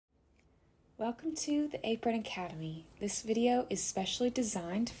Welcome to the Apron Academy. This video is specially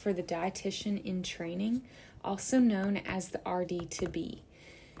designed for the dietitian in training, also known as the RD-to-be.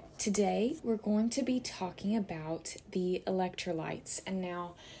 Today, we're going to be talking about the electrolytes. And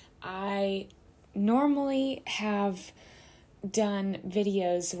now, I normally have done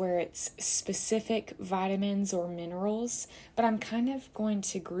videos where it's specific vitamins or minerals, but I'm kind of going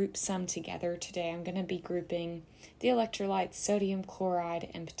to group some together today. I'm going to be grouping the electrolytes, sodium, chloride,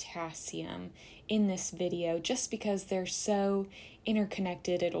 and potassium in this video just because they're so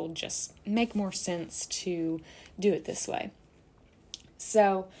interconnected. It'll just make more sense to do it this way.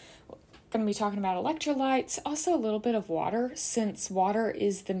 So, I'm going to be talking about electrolytes, also a little bit of water, since water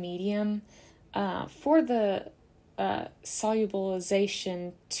is the medium for the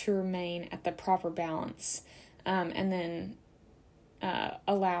solubilization to remain at the proper balance, and then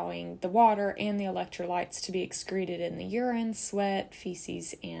allowing the water and the electrolytes to be excreted in the urine, sweat,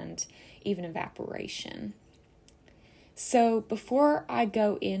 feces, and even evaporation. So before I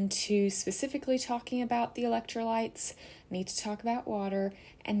go into specifically talking about the electrolytes, I need to talk about water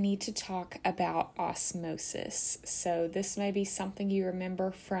and need to talk about osmosis. So this may be something you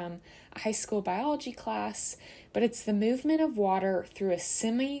remember from a high school biology class, but it's the movement of water through a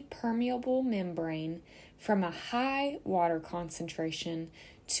semi-permeable membrane from a high water concentration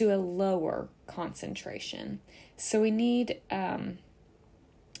to a lower concentration. So we need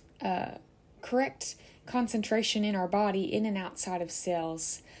correct concentration in our body, in and outside of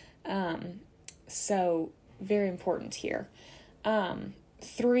cells. So very important here.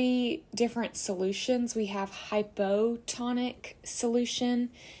 3 different solutions. We have hypotonic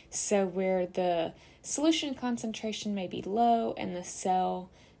solution, so where the solution concentration may be low and the cell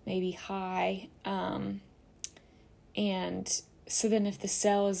may be high. And so then if the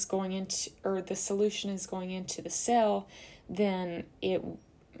cell is going into, or the solution is going into the cell, then it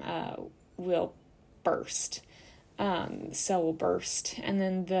will burst. The cell will burst. And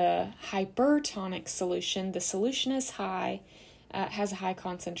then the hypertonic solution, the solution is high, has a high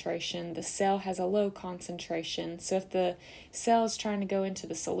concentration. The cell has a low concentration. So if the cell is trying to go into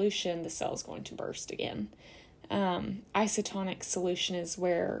the solution, the cell is going to burst again. Isotonic solution is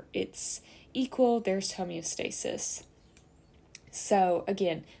where it's equal, there's homeostasis. So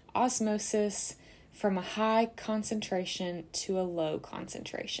again, osmosis from a high concentration to a low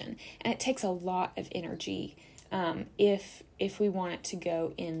concentration. And it takes a lot of energy if we want it to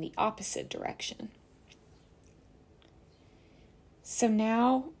go in the opposite direction. So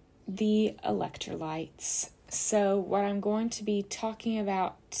now the electrolytes. So what I'm going to be talking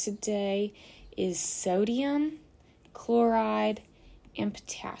about today is sodium, chloride, and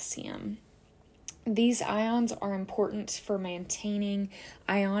potassium. These ions are important for maintaining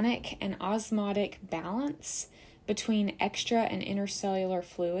ionic and osmotic balance between extra and intercellular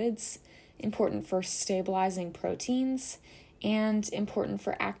fluids, important for stabilizing proteins, and important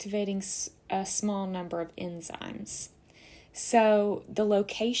for activating a small number of enzymes. So the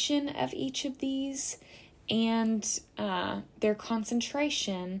location of each of these and their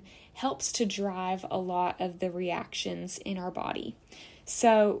concentration helps to drive a lot of the reactions in our body.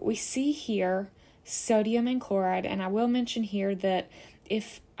 So we see here sodium and chloride, and I will mention here that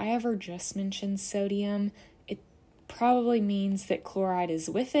if I ever just mention sodium, it probably means that chloride is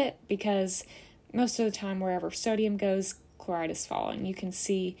with it, because most of the time wherever sodium goes, chloride is following. You can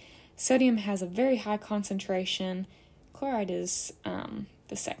see sodium has a very high concentration. Chloride is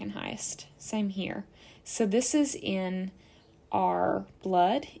the second highest. Same here. So this is in our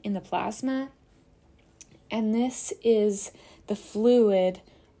blood, in the plasma, and this is the fluid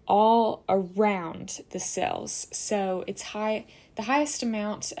all around the cells. So it's high. The highest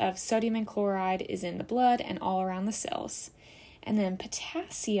amount of sodium and chloride is in the blood and all around the cells. And then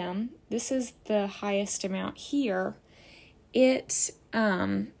potassium, this is the highest amount here. It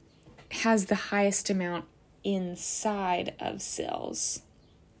has the highest amount inside of cells.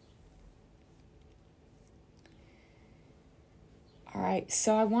 All right,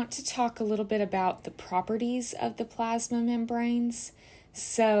 so I want to talk a little bit about the properties of the plasma membranes.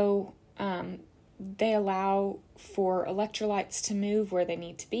 So they allow for electrolytes to move where they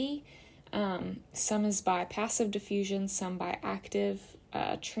need to be. Some is by passive diffusion, some by active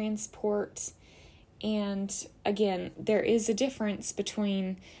transport. And again, there is a difference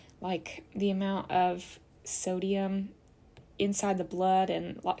between like the amount of sodium inside the blood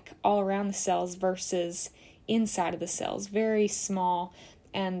and like all around the cells versus inside of the cells. Very small,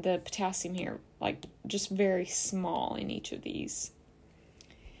 and the potassium here, like just very small in each of these.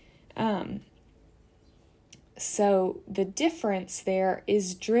 So the difference there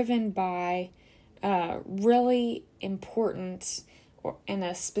is driven by really important and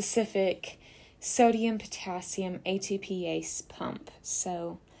a specific sodium potassium ATPase pump.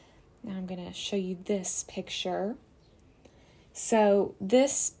 So now I'm going to show you this picture. So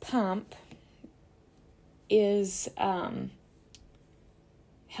this pump is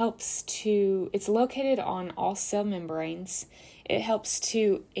it's located on all cell membranes. It helps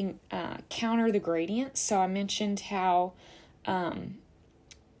to counter the gradient. So I mentioned how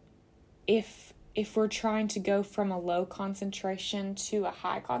if we're trying to go from a low concentration to a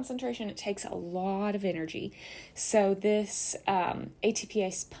high concentration, it takes a lot of energy. So this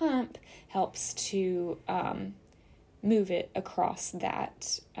ATPase pump helps to move it across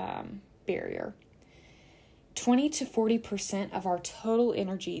that barrier. 20 to 40% of our total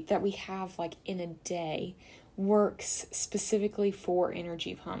energy that we have like in a day works specifically for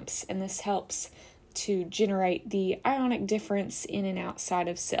energy pumps, and this helps to generate the ionic difference in and outside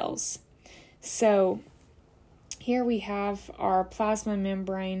of cells. So here we have our plasma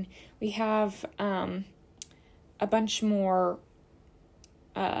membrane. We have a bunch more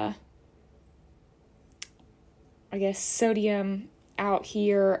sodium out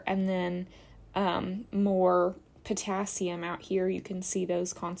here, and then more potassium out here. You can see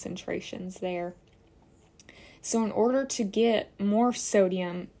those concentrations there. So in order to get more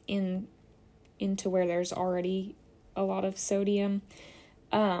sodium into where there's already a lot of sodium,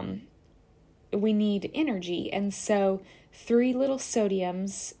 we need energy. And so 3 little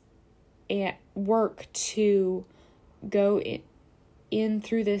sodiums work to go in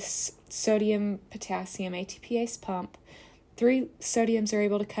through this sodium potassium ATPase pump. 3 sodiums are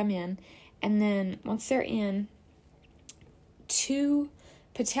able to come in, and then once they're in, 2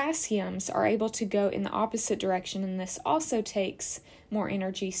 potassiums are able to go in the opposite direction, and this also takes more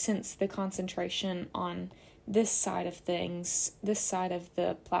energy since the concentration on this side of things, this side of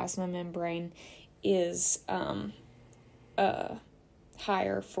the plasma membrane, is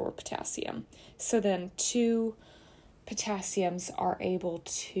higher for potassium. So then 2 potassiums are able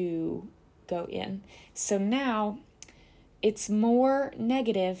to go in. So now it's more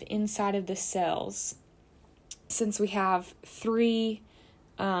negative inside of the cells, since we have 3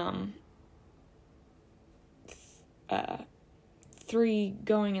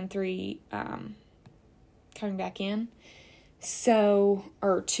 going and 3 coming back in. So,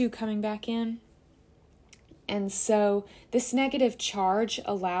 or 2 coming back in. And so this negative charge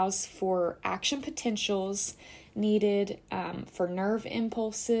allows for action potentials needed for nerve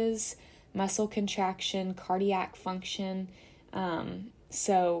impulses, muscle contraction, cardiac function.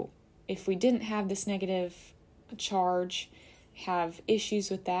 So if we didn't have this negative charge, have issues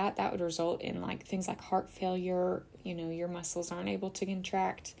with that would result in like things like heart failure. Your muscles aren't able to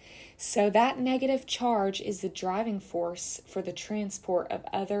contract. So that negative charge is the driving force for the transport of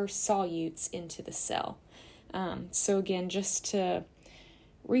other solutes into the cell. So again, just to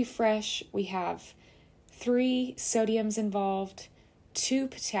refresh, we have 3 sodiums involved, 2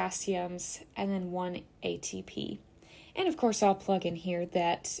 potassiums, and then 1 ATP. And of course, I'll plug in here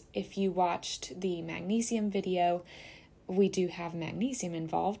that if you watched the magnesium video, we do have magnesium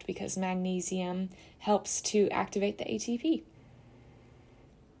involved because magnesium helps to activate the ATP.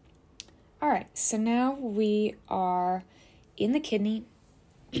 All right, so now we are in the kidney.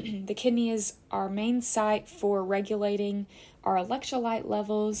 The kidney is our main site for regulating our electrolyte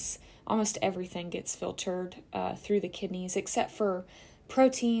levels. Almost everything gets filtered through the kidneys except for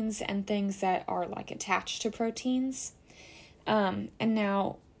proteins and things that are like attached to proteins. And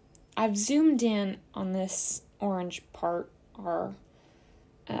now I've zoomed in on this orange part, our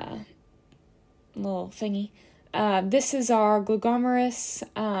little thingy. This is our glomerulus.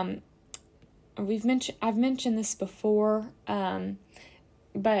 I've mentioned this before,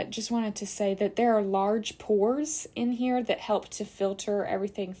 but just wanted to say that there are large pores in here that help to filter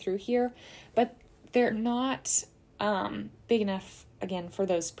everything through here, but they're not big enough, again, for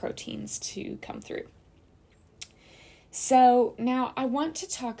those proteins to come through. So now I want to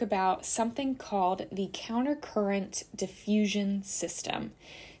talk about something called the countercurrent diffusion system.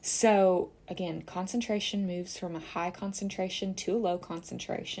 So again, concentration moves from a high concentration to a low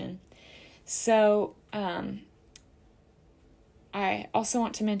concentration. So I also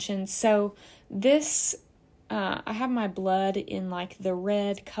want to mention, so this, I have my blood in like the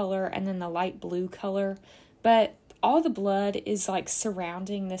red color and then the light blue color, but all the blood is like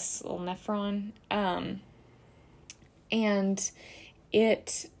surrounding this little nephron, and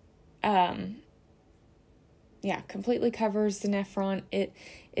it, completely covers the nephron. It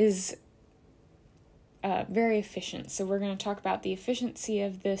is very efficient. So we're going to talk about the efficiency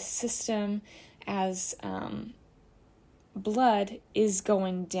of this system as blood is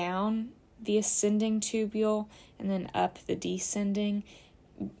going down the ascending tubule and then up the descending.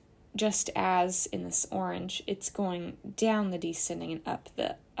 just as in this orange, it's going down the descending and up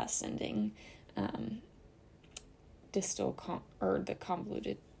the ascending the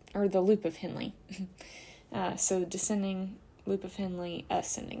convoluted, or the loop of Henle. So descending loop of Henle,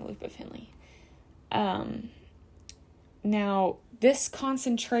 ascending loop of Henle. Now, this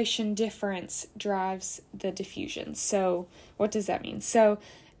concentration difference drives the diffusion. So what does that mean? So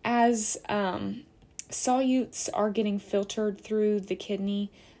as solutes are getting filtered through the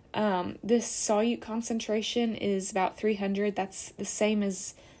kidney, this solute concentration is about 300. That's the same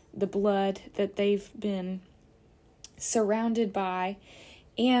as the blood that they've been surrounded by.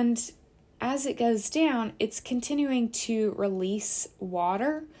 And as it goes down, it's continuing to release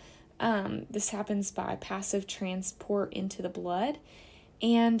water. This happens by passive transport into the blood,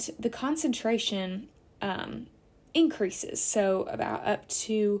 and the concentration increases, so about up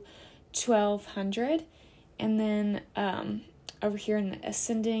to 1200. And then over here in the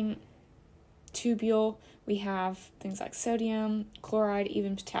ascending tubule, we have things like sodium, chloride,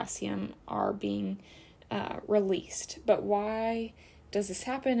 even potassium are being released. But why does this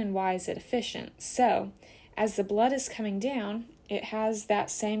happen, and why is it efficient? So as the blood is coming down, it has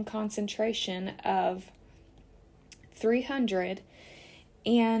that same concentration of 300,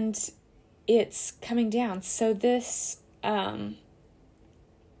 and it's coming down. So this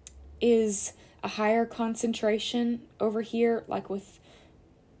is a higher concentration over here, like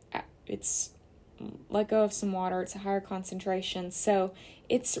it's let go of some water, it's a higher concentration. So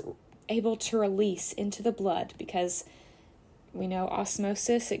it's able to release into the blood because we know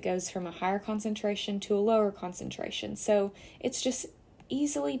osmosis, it goes from a higher concentration to a lower concentration. So it's just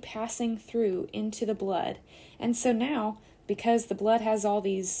easily passing through into the blood. And so now, because the blood has all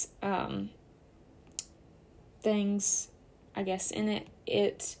these things, I guess, in it,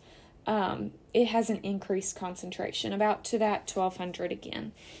 it has an increased concentration, about to that 1200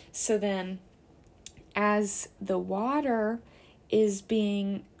 again. So then, as the water is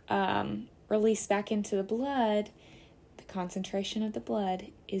being released back into the blood, concentration of the blood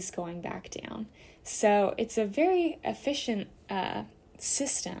is going back down. So it's a very efficient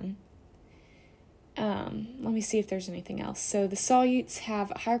system. Let me see if there's anything else. So the solutes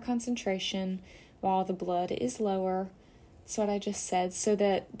have a higher concentration while the blood is lower. That's what I just said. So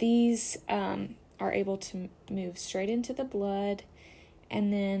that these are able to move straight into the blood.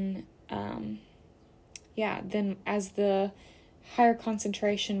 And then, then as the higher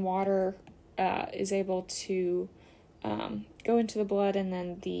concentration water is able to go into the blood, and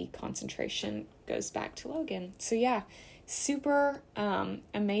then the concentration goes back to low again. So yeah, super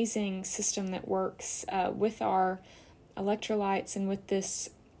amazing system that works with our electrolytes and with this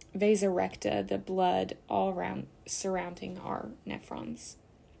vasa recta, the blood all around surrounding our nephrons.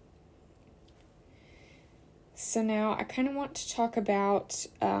 So now I kind of want to talk about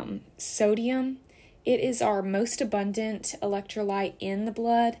sodium. It is our most abundant electrolyte in the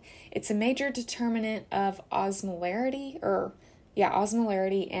blood. It's a major determinant of osmolarity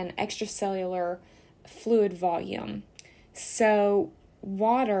and extracellular fluid volume. So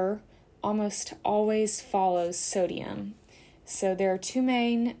water almost always follows sodium. So there are two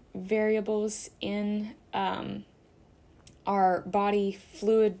main variables in our body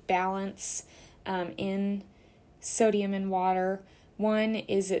fluid balance in sodium and water. One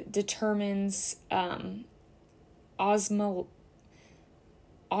is it determines osmolality,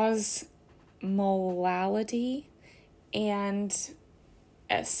 and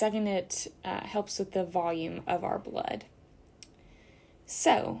second, it helps with the volume of our blood.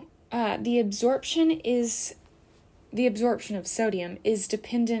 So the absorption of sodium is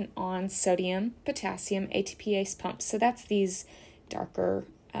dependent on sodium, potassium, ATPase pumps. So that's these darker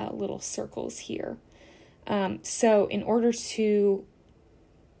little circles here. So in order to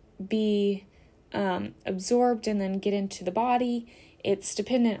be absorbed and then get into the body, it's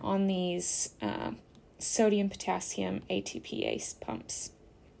dependent on these sodium, potassium, ATPase pumps.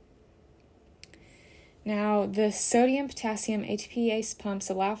 Now, the sodium, potassium, ATPase pumps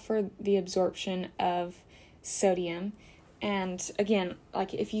allow for the absorption of sodium. And again,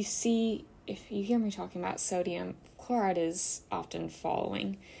 like if you hear me talking about sodium, chloride is often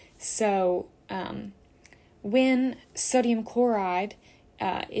following. So when sodium chloride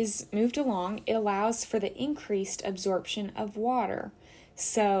is moved along, it allows for the increased absorption of water.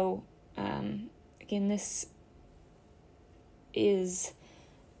 So again, this is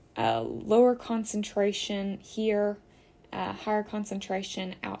a lower concentration here, higher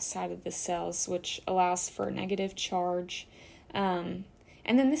concentration outside of the cells, which allows for negative charge. And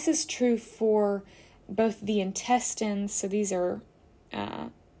then this is true for both the intestines, so these are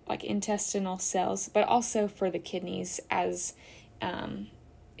like intestinal cells, but also for the kidneys as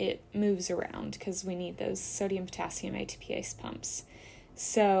it moves around because we need those sodium potassium ATPase pumps.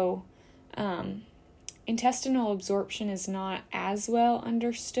 So intestinal absorption is not as well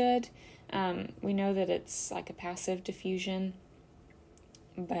understood. We know that it's like a passive diffusion,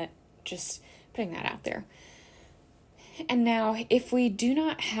 but just putting that out there. And now, if we do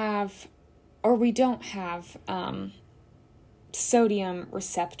not have, or we don't have sodium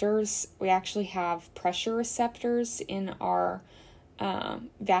receptors, we actually have pressure receptors in our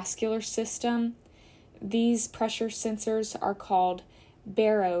vascular system. These pressure sensors are called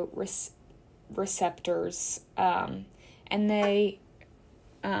baroreceptors, and they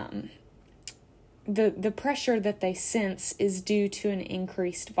the pressure that they sense is due to an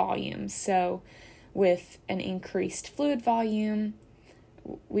increased volume. So with an increased fluid volume,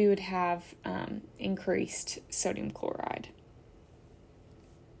 we would have increased sodium chloride.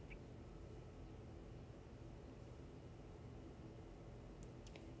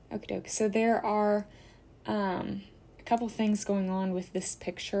 Okay, so there are a couple things going on with this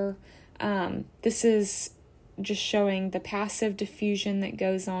picture. This is just showing the passive diffusion that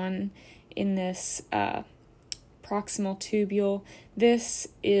goes on in this proximal tubule. This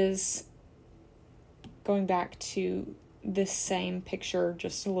is going back to this same picture,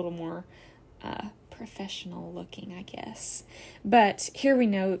 just a little more professional looking, I guess. But here we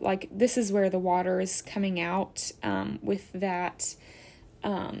know, like, this is where the water is coming out with that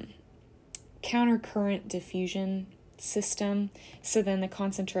countercurrent diffusion system. So then the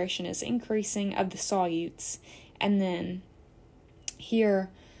concentration is increasing of the solutes, and then here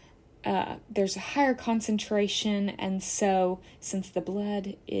there's a higher concentration, and so since the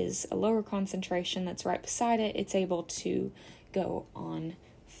blood is a lower concentration that's right beside it, it's able to go on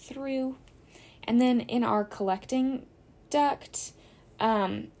through. And then in our collecting duct,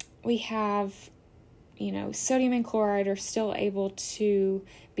 we have, sodium and chloride are still able to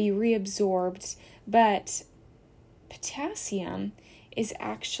be reabsorbed, but potassium is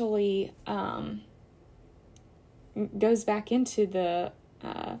actually goes back into the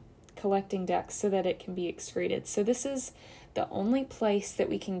collecting ducts so that it can be excreted. So this is the only place that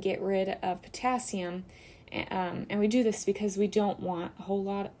we can get rid of potassium, and we do this because we don't want a whole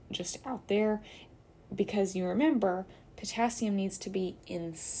lot just out there, because you remember, potassium needs to be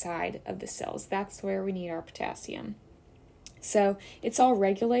inside of the cells. That's where we need our potassium. So it's all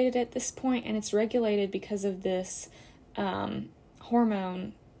regulated at this point, and it's regulated because of this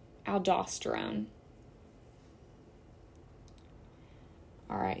hormone aldosterone.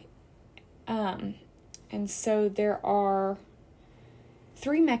 All right. And so there are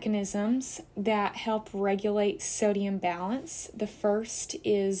 3 mechanisms that help regulate sodium balance. The first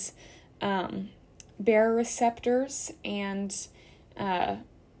is baroreceptors and a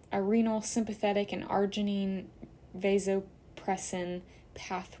renal sympathetic and arginine vasopressin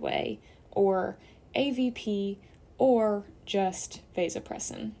pathway, or AVP, or just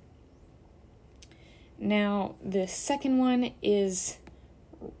vasopressin. Now, the second one is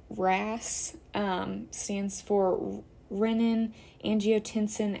RAS, stands for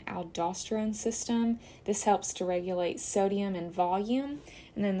renin-angiotensin-aldosterone system. This helps to regulate sodium and volume.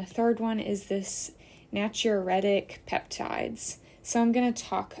 And then the third one is this natriuretic peptides. So I'm going to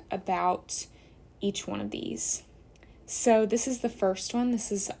talk about each one of these. So this is the first one.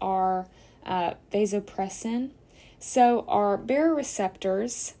 This is our vasopressin. So our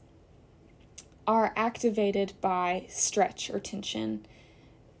baroreceptors are activated by stretch or tension.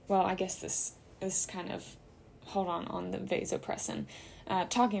 Well, I guess this is kind of, hold on the vasopressin.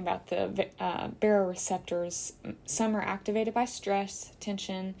 Talking about the baroreceptors, some are activated by stress,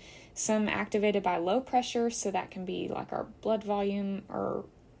 tension, some activated by low pressure, so that can be like our blood volume or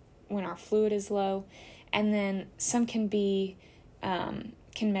when our fluid is low, and then some can be,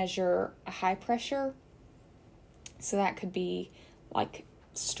 can measure a high pressure, so that could be like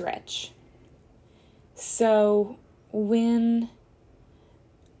stretch. So when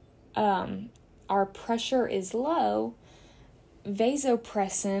our pressure is low,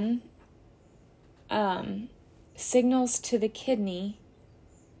 vasopressin signals to the kidney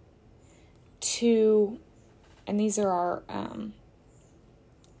to, and these are our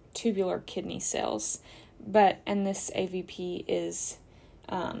tubular kidney cells, and this AVP is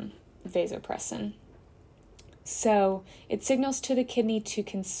vasopressin. So it signals to the kidney to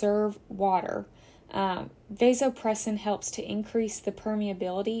conserve water. Vasopressin helps to increase the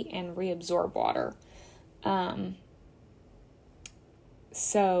permeability and reabsorb water.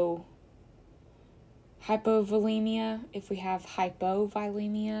 So hypovolemia, if we have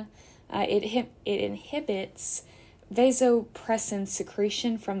hypovolemia, it inhibits vasopressin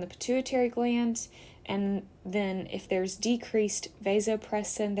secretion from the pituitary gland, And then if there's decreased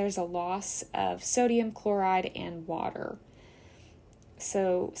vasopressin, there's a loss of sodium chloride and water.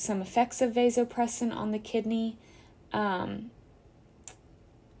 So some effects of vasopressin on the kidney,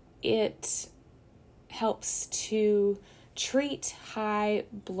 it helps to treat high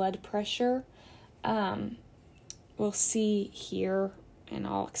blood pressure. We'll see here, and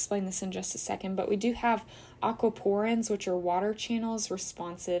I'll explain this in just a second, but we do have aquaporins, which are water channels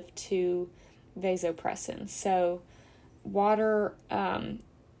responsive to vasopressin. So water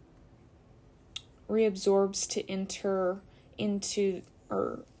reabsorbs to enter into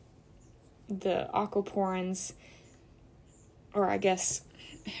the aquaporins, or I guess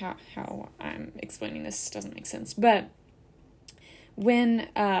how I'm explaining this doesn't make sense, but when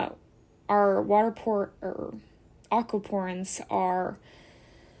our aquaporins are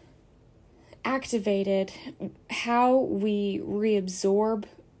activated, how we reabsorb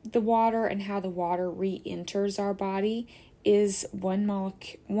the water and how the water re-enters our body is one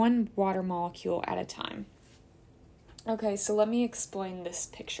water molecule at a time. Okay, so let me explain this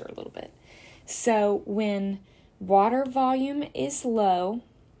picture a little bit. So when water volume is low,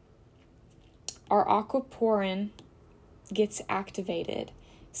 our aquaporin gets activated.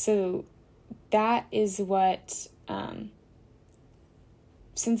 So that is what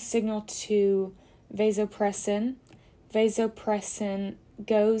sends a signal to vasopressin. Vasopressin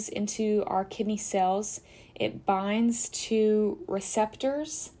goes into our kidney cells. It binds to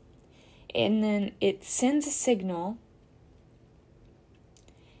receptors, and then it sends a signal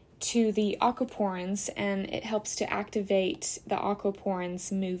to the aquaporins, and it helps to activate the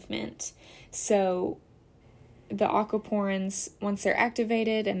aquaporins movement. So the aquaporins, once they're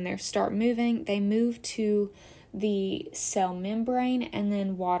activated and they start moving, they move to the cell membrane, and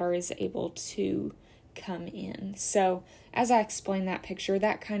then water is able to come in. So as I explained that picture,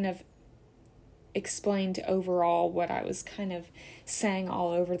 that kind of explained overall what I was kind of saying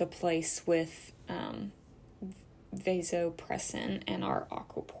all over the place with vasopressin and our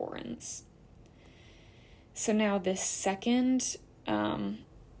aquaporins. So now this second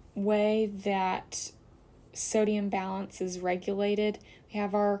way that sodium balance is regulated, we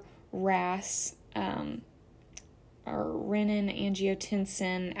have our RAS, our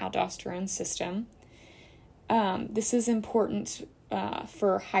renin-angiotensin aldosterone system. This is important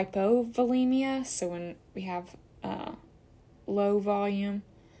for hypovolemia, so when we have low volume,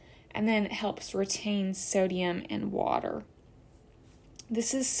 and then it helps retain sodium and water.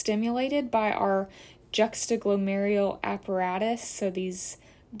 This is stimulated by our juxtaglomerular apparatus, so these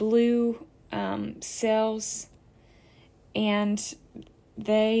blue cells, and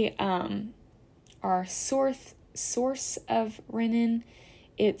they are source of renin.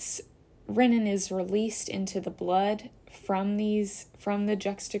 Renin is released into the blood from the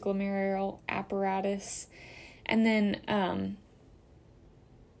juxtaglomerular apparatus, and then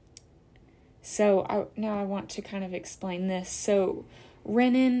now I want to kind of explain this. So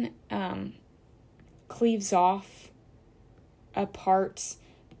renin cleaves off a part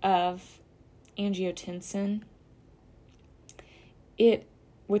of angiotensin,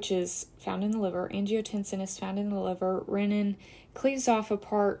 which is found in the liver. Angiotensin is found in the liver. Renin cleaves off a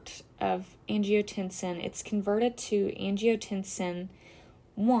part of angiotensin. It's converted to angiotensin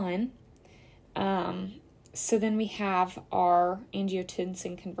 1. So then we have our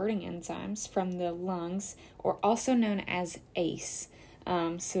angiotensin converting enzymes from the lungs, or also known as ACE.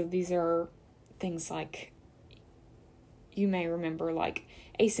 So these are things like, you may remember, like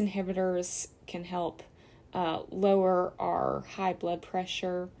ACE inhibitors can help lower our high blood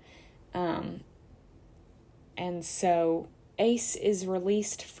pressure. And so ACE is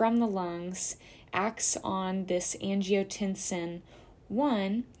released from the lungs, acts on this angiotensin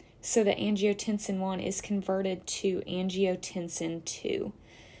 1, so the angiotensin 1 is converted to angiotensin 2.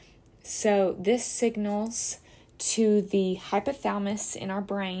 So this signals to the hypothalamus in our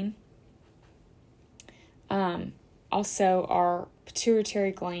brain, also our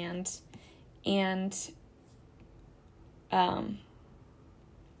pituitary gland, and let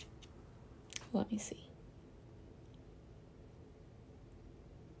me see.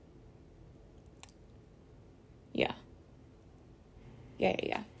 Yeah.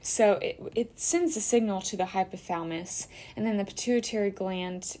 So it sends a signal to the hypothalamus, and then the pituitary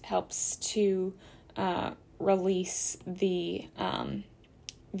gland helps to release the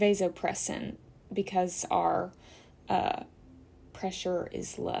vasopressin because our pressure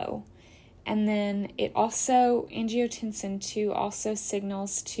is low. And then angiotensin 2 also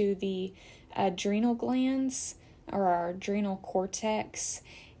signals to the adrenal glands, or our adrenal cortex,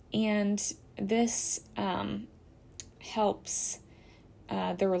 and this helps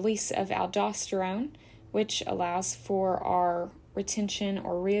the release of aldosterone, which allows for our retention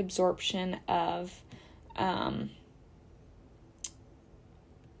or reabsorption of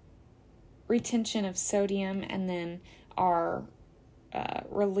sodium, and then our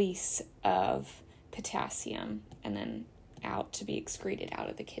release of potassium, and then out to be excreted out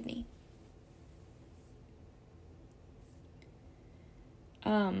of the kidney.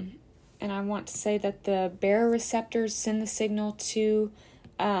 And I want to say that the baroreceptors send the signal to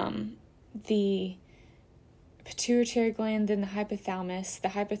the pituitary gland, then the hypothalamus. The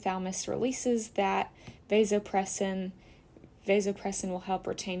hypothalamus releases that vasopressin. Vasopressin will help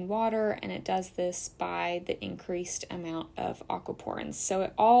retain water, and it does this by the increased amount of aquaporins. So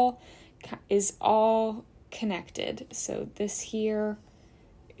it all is all connected. So this here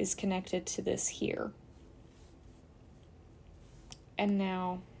is connected to this here. And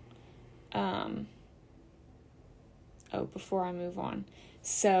now, before I move on.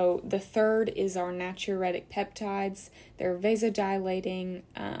 So the third is our natriuretic peptides. They're vasodilating,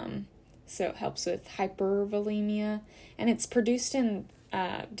 so it helps with hypervolemia, and it's produced in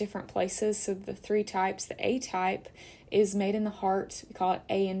different places. So the three types, the A type is made in the heart. We call it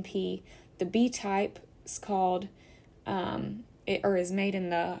ANP. The B type is called, is made in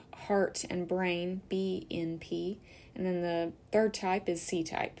the heart and brain, BNP. And then the third type is C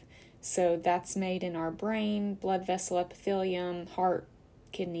type. So that's made in our brain, blood vessel epithelium, heart,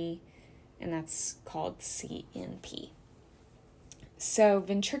 kidney, and that's called CNP. So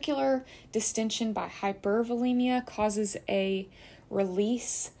ventricular distension by hypervolemia causes a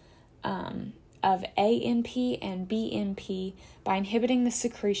release of ANP and BNP by inhibiting the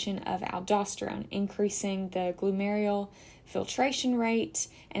secretion of aldosterone, increasing the glomerular filtration rate,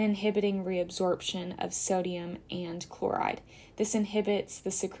 and inhibiting reabsorption of sodium and chloride. This inhibits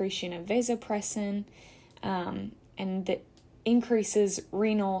the secretion of vasopressin, and that increases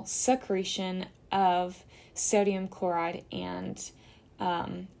renal secretion of sodium chloride and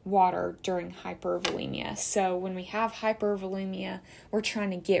water during hypervolemia. So when we have hypervolemia, we're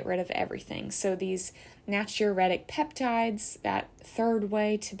trying to get rid of everything. So these natriuretic peptides, that third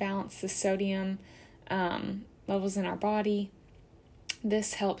way to balance the sodium levels in our body,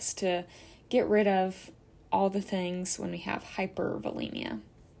 this helps to get rid of all the things when we have hypervolemia.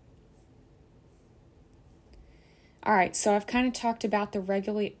 All right, so I've kind of talked about the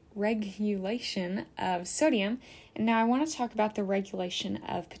regulation of sodium, and now I want to talk about the regulation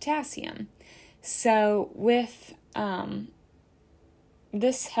of potassium. So with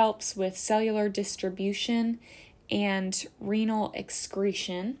this helps with cellular distribution and renal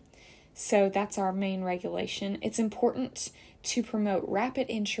excretion. So that's our main regulation. It's important to promote rapid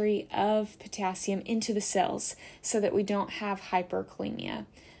entry of potassium into the cells so that we don't have hyperkalemia.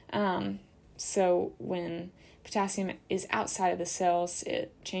 So when potassium is outside of the cells,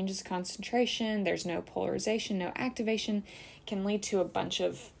 it changes concentration, there's no polarization, no activation, can lead to a bunch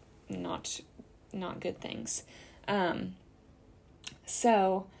of not good things.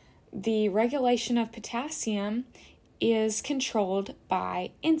 So the regulation of potassium is controlled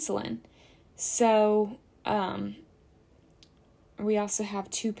by insulin. So we also have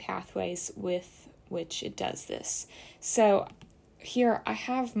two pathways with which it does this. So here I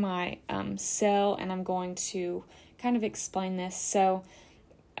have my cell, and I'm going to kind of explain this. So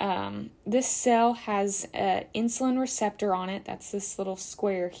this cell has an insulin receptor on it. That's this little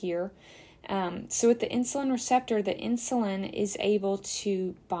square here. So with the insulin receptor, the insulin is able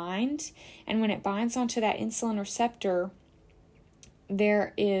to bind, and when it binds onto that insulin receptor,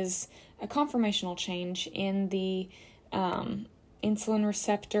 there is a conformational change in the insulin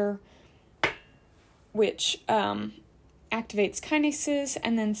receptor, which activates kinases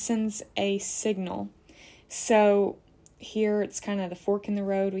and then sends a signal. So here it's kind of the fork in the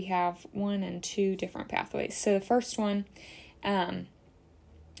road. We have 1 and 2 different pathways. So the first one,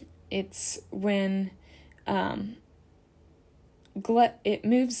 it's when it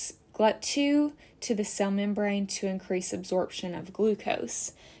moves GLUT2 to the cell membrane to increase absorption of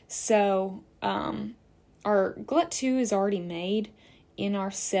glucose. So our GLUT2 is already made in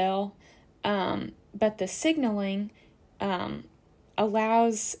our cell, but the signaling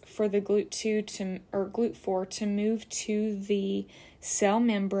allows for the GLUT4 to move to the cell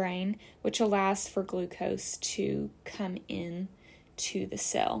membrane, which allows for glucose to come in to the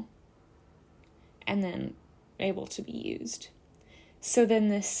cell and then able to be used. So then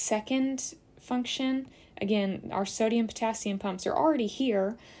the second function, again, our sodium potassium pumps are already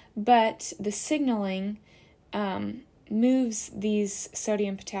here, but the signaling moves these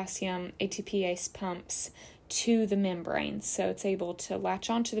sodium potassium ATPase pumps to the membrane. So it's able to latch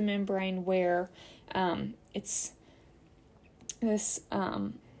onto the membrane where it's this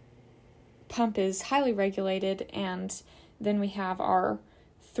pump is highly regulated, and then we have our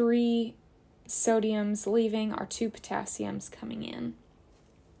 3 sodiums leaving, our 2 potassiums coming in.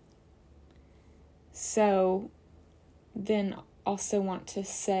 So then also want to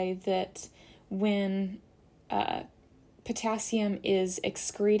say that when potassium is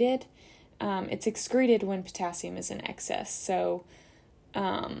excreted, it's excreted when potassium is in excess. So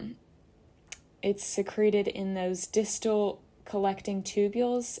it's secreted in those distal collecting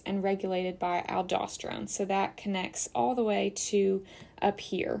tubules and regulated by aldosterone. So that connects all the way to up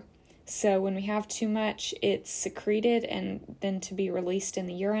here. So when we have too much, it's secreted and then to be released in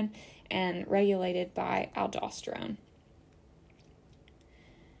the urine and regulated by aldosterone.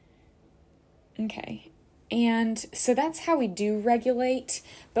 Okay, and so that's how we do regulate,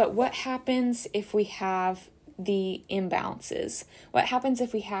 but what happens if we have the imbalances? What happens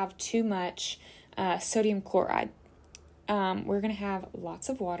if we have too much sodium chloride? We're going to have lots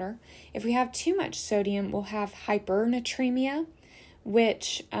of water. If we have too much sodium, we'll have hypernatremia,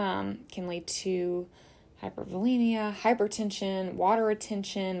 which can lead to hypervolemia, hypertension, water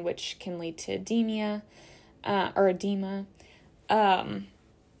retention, which can lead to edema.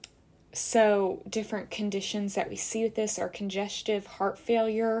 So different conditions that we see with this are congestive heart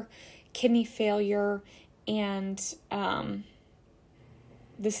failure, kidney failure, and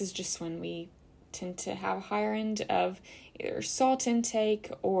this is just when we tend to have a higher end of either salt intake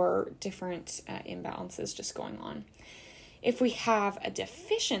or different imbalances just going on. If we have a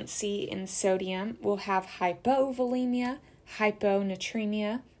deficiency in sodium, we'll have hypovolemia,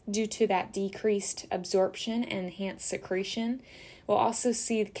 hyponatremia due to that decreased absorption and enhanced secretion. We'll also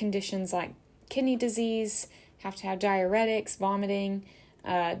see conditions like kidney disease, have to have diuretics, vomiting,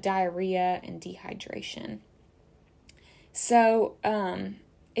 diarrhea, and dehydration. So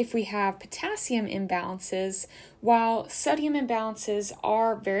if we have potassium imbalances, while sodium imbalances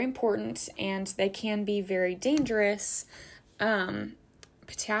are very important and they can be very dangerous,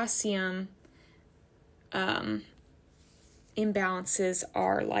 potassium imbalances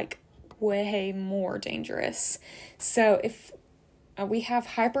are like way more dangerous. So if we have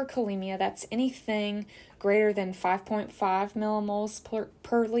hyperkalemia, that's anything greater than 5.5 millimoles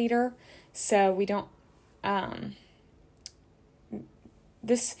per liter. So we don't,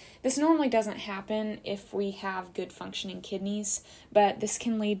 this normally doesn't happen if we have good functioning kidneys, but this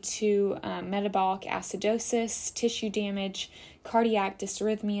can lead to metabolic acidosis, tissue damage, cardiac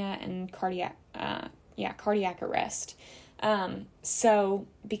dysrhythmia, and cardiac arrest. So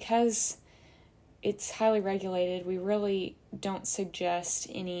because it's highly regulated, we really don't suggest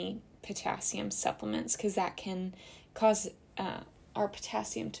any potassium supplements because that can cause our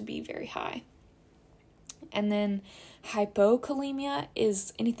potassium to be very high. And then hypokalemia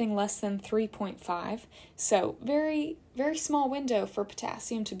is anything less than 3.5. So very, very small window for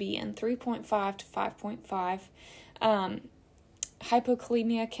potassium to be in, 3.5 to 5.5.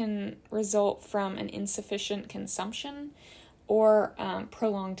 Hypokalemia can result from an insufficient consumption or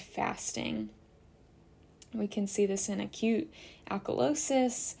prolonged fasting. We can see this in acute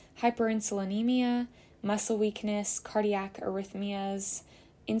alkalosis, hyperinsulinemia, muscle weakness, cardiac arrhythmias,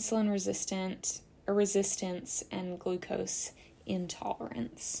 insulin resistance, and glucose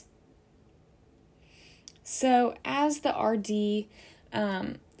intolerance. So as the RD,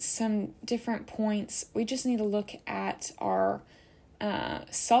 some different points, we just need to look at our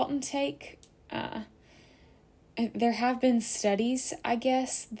salt intake. There have been studies, I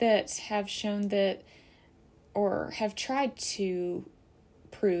guess, that have shown that, or have tried to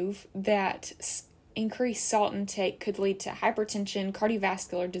prove that increased salt intake could lead to hypertension,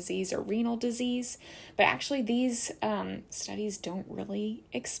 cardiovascular disease, or renal disease. But actually these studies don't really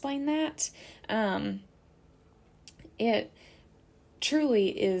explain that. It truly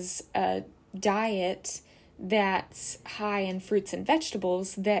is a diet that's high in fruits and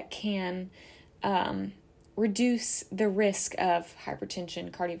vegetables that can reduce the risk of hypertension,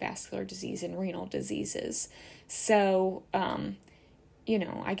 cardiovascular disease, and renal diseases. So, I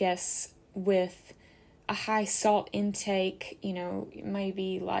guess with a high salt intake,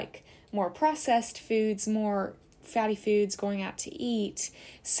 maybe like more processed foods, more fatty foods, going out to eat.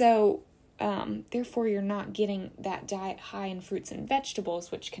 So, therefore you're not getting that diet high in fruits and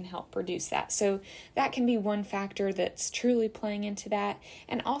vegetables, which can help reduce that. So that can be one factor that's truly playing into that.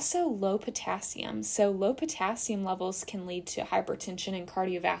 And also low potassium. So low potassium levels can lead to hypertension and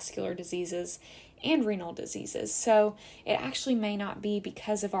cardiovascular diseases and renal diseases. So it actually may not be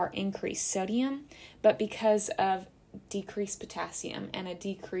because of our increased sodium, but because of decreased potassium and a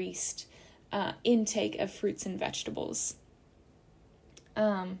decreased intake of fruits and vegetables.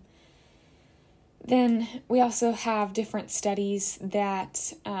 Then we also have different studies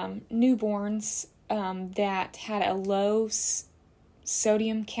that newborns that had a low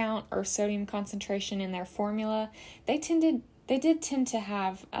sodium count or sodium concentration in their formula, they did tend to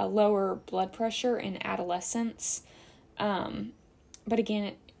have a lower blood pressure in adolescence. But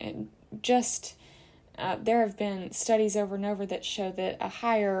again, there have been studies over and over that show that a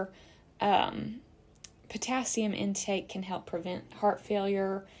higher potassium intake can help prevent heart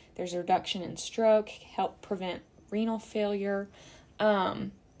failure. There's a reduction in stroke, help prevent renal failure.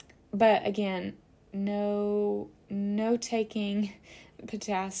 But again, no taking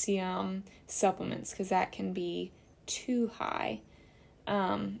potassium supplements, because that can be too high.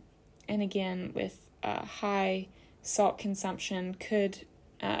 And again, with high salt consumption could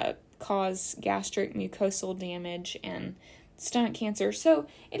cause gastric mucosal damage and stomach cancer. So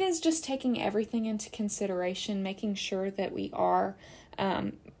it is just taking everything into consideration, making sure that we are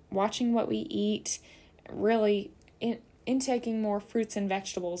watching what we eat, really intaking more fruits and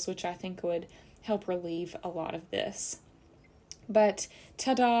vegetables, which I think would help relieve a lot of this. But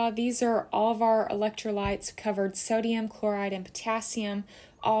ta-da, these are all of our electrolytes, covered sodium, chloride, and potassium,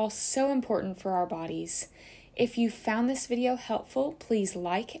 all so important for our bodies. If you found this video helpful, please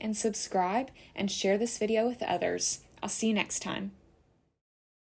like and subscribe and share this video with others. I'll see you next time.